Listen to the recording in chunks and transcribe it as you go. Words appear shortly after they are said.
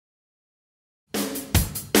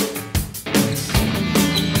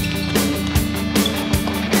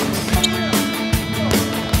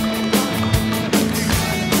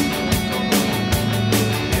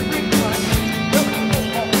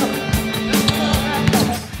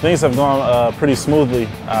Things have gone pretty smoothly,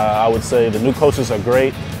 I would say. The new coaches are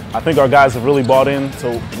great. I think our guys have really bought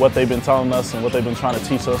into what they've been telling us and what they've been trying to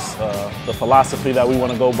teach us. The philosophy that we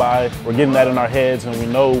want to go by, we're getting that in our heads, and we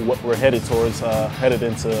know what we're headed towards headed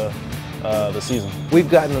into the season. We've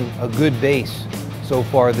gotten a good base so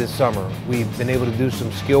far this summer. We've been able to do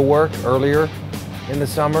some skill work earlier in the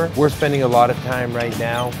summer. We're spending a lot of time right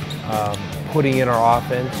now putting in our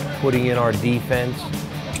offense, putting in our defense,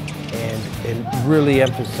 and really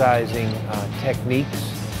emphasizing techniques.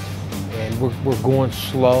 And we're going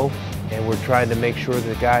slow, and we're trying to make sure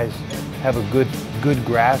that guys have a good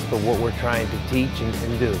grasp of what we're trying to teach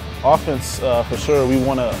and do. Offense, for sure, we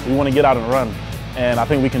want to get out and run. And I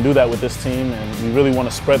think we can do that with this team, and we really want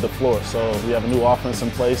to spread the floor. So we have a new offense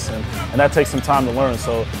in place, and that takes some time to learn.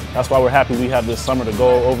 So that's why we're happy we have this summer to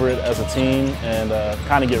go over it as a team and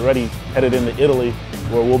kind of get ready headed into Italy,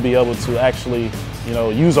 where we'll be able to actually,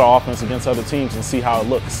 use our offense against other teams and see how it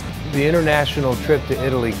looks. The international trip to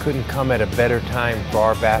Italy couldn't come at a better time for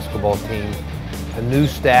our basketball team. A new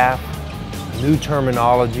staff, new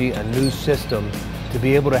terminology, a new system. To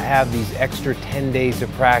be able to have these extra 10 days of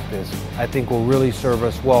practice, I think will really serve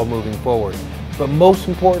us well moving forward. But most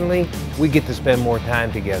importantly, we get to spend more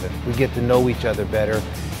time together. We get to know each other better,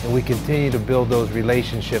 and we continue to build those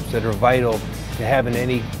relationships that are vital to having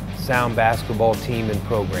any sound basketball team and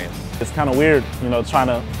program. It's kind of weird, trying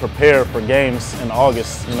to prepare for games in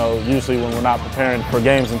August, usually when we're not preparing for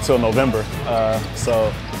games until November.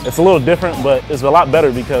 So it's a little different, but it's a lot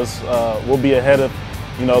better because we'll be ahead of,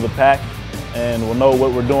 the pack. And we'll know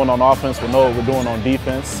what we're doing on offense, we'll know what we're doing on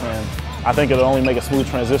defense, and I think it'll only make a smooth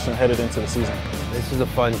transition headed into the season. This is a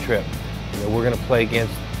fun trip. We're going to play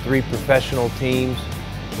against 3 professional teams.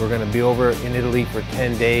 We're going to be over in Italy for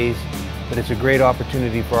 10 days, but it's a great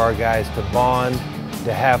opportunity for our guys to bond,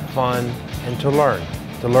 to have fun, and to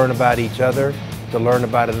learn about each other, to learn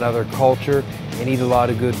about another culture, and eat a lot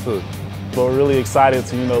of good food. But we're really excited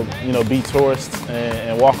to be tourists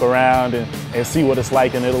and walk around and see what it's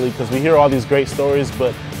like in Italy, because we hear all these great stories,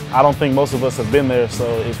 but I don't think most of us have been there, so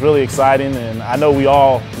it's really exciting, and I know we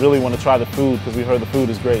all really want to try the food because we heard the food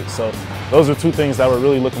is great. So those are 2 things that we're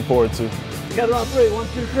really looking forward to. Together on 3, 1,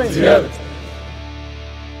 2, 3. Together.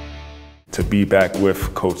 To be back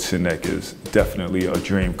with Coach Sendek is definitely a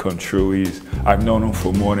dream come true. I've known him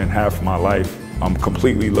for more than half my life.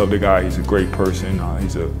 Completely love the guy. He's a great person.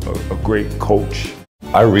 He's a great coach.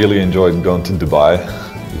 I really enjoyed going to Dubai,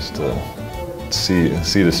 just to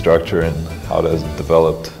see the structure and how it has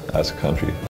developed as a country.